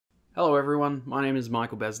Hello everyone, my name is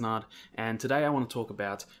Michael Besnard, and today I want to talk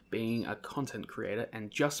about being a content creator and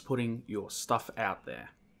just putting your stuff out there.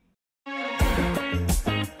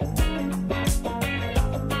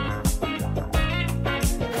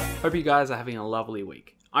 Hope you guys are having a lovely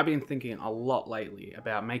week. I've been thinking a lot lately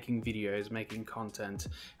about making videos, making content,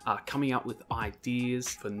 coming up with ideas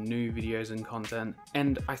for new videos and content,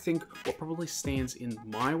 and I think what probably stands in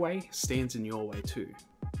my way stands in your way too.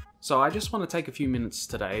 So I just want to take a few minutes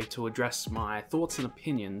today to address my thoughts and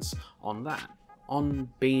opinions on that, on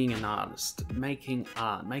being an artist, making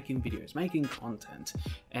art, making videos, making content,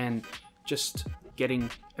 and just getting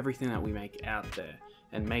everything that we make out there.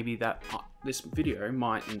 And maybe that this video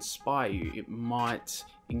might inspire you, it might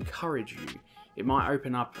encourage you, it might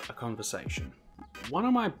open up a conversation. One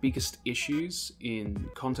of my biggest issues in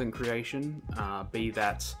content creation, be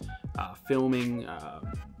that filming,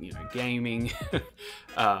 gaming,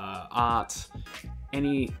 art,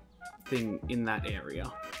 anything in that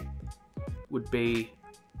area, would be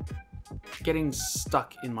getting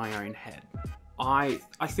stuck in my own head. I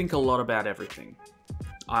think a lot about everything.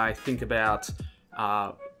 I think about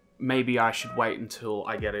maybe I should wait until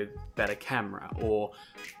I get a better camera, or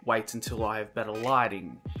wait until I have better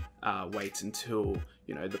lighting, wait until,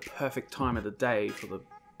 the perfect time of the day for the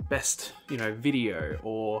best, video,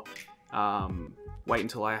 or wait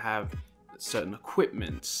until I have certain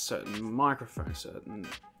equipment, certain microphones, certain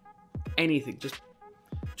anything.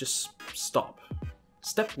 Just stop.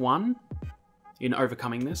 Step one in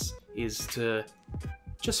overcoming this is to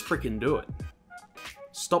just freaking do it.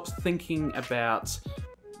 Stop thinking about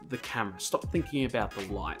the camera, stop thinking about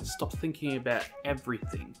the light, stop thinking about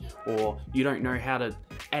everything, or you don't know how to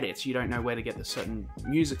edit, you don't know where to get the certain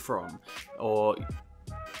music from, or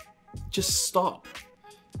just stop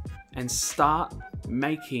and start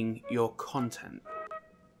making your content.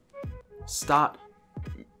 Start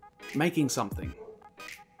making something.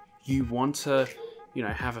 You want to,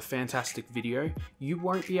 have a fantastic video, you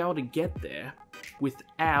won't be able to get there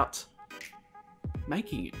without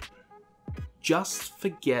making it. Just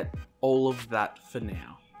forget all of that for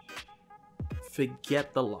now.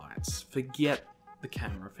 Forget the lights, forget the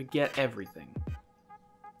camera, forget everything.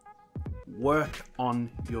 Work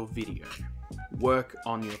on your video, work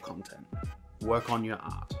on your content, work on your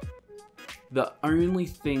art. The only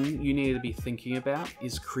thing you need to be thinking about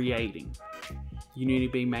is creating. You need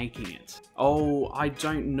to be making it. Oh, I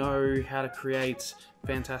don't know how to create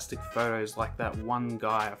fantastic photos like that one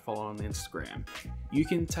guy I follow on Instagram. You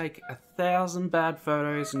can take 1,000 bad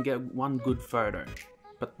photos and get one good photo.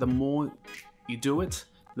 But the more you do it,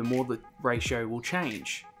 the more the ratio will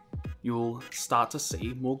change. You'll start to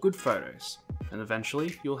see more good photos. And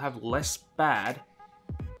eventually, you'll have less bad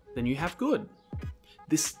than you have good.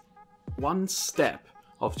 This one step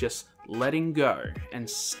of just letting go and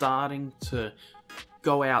starting to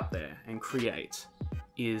go out there and create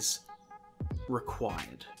is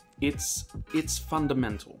required. It's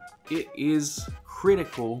fundamental. It is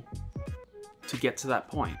critical to get to that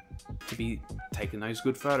point, to be taking those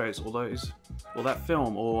good photos, or that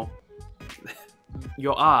film, or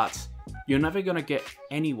your art. You're never going to get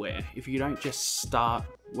anywhere if you don't just start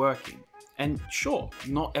working. And sure,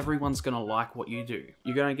 not everyone's going to like what you do.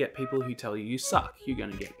 You're going to get people who tell you suck. You're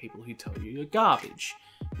going to get people who tell you you're garbage,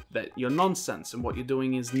 that you're nonsense and what you're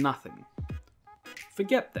doing is nothing.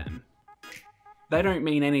 Forget them. They don't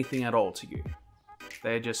mean anything at all to you.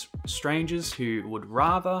 They're just strangers who would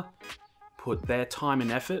rather put their time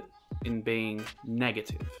and effort in being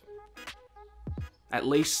negative. At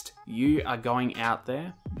least you are going out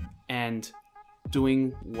there and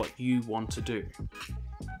doing what you want to do.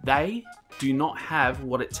 They do not have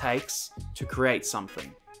what it takes to create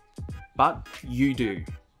something, but you do.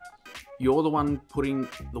 You're the one putting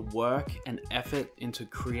the work and effort into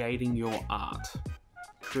creating your art,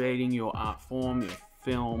 creating your art form, your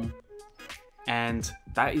film, and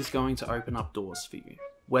that is going to open up doors for you.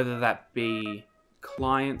 Whether that be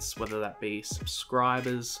clients, whether that be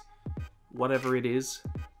subscribers, whatever it is,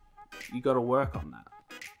 you got to work on that.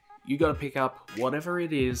 You got to pick up whatever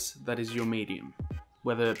it is that is your medium.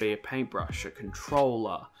 Whether it be a paintbrush, a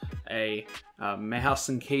controller, a mouse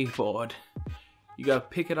and keyboard, you gotta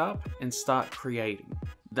pick it up and start creating.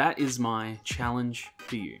 That is my challenge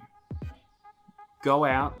for you. Go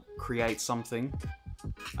out, create something,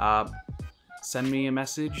 send me a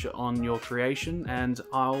message on your creation and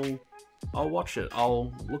I'll watch it,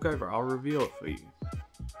 I'll look over it, I'll review it for you.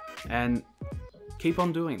 And keep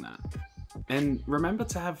on doing that. And remember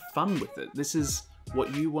to have fun with it. This is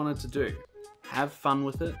what you wanted to do. Have fun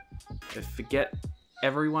with it. Forget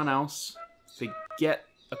everyone else. Forget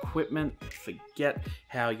equipment. Forget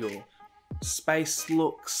how your space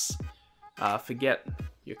looks. Forget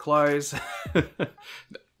your clothes.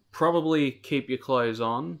 Probably keep your clothes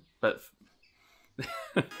on, but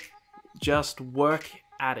just work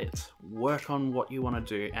at it. Work on what you want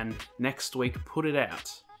to do, and next week put it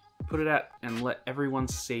out. Put it out and let everyone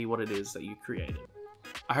see what it is that you created.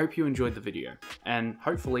 I hope you enjoyed the video, and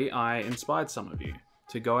hopefully I inspired some of you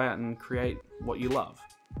to go out and create what you love.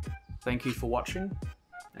 Thank you for watching,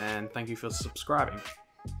 and thank you for subscribing.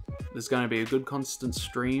 There's going to be a good constant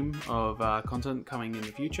stream of content coming in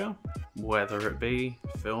the future, whether it be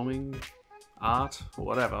filming, art, or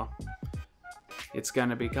whatever. It's going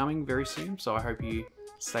to be coming very soon, so I hope you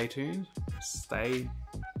stay tuned, stay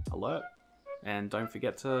alert, and don't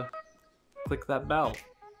forget to click that bell.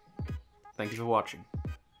 Thank you for watching.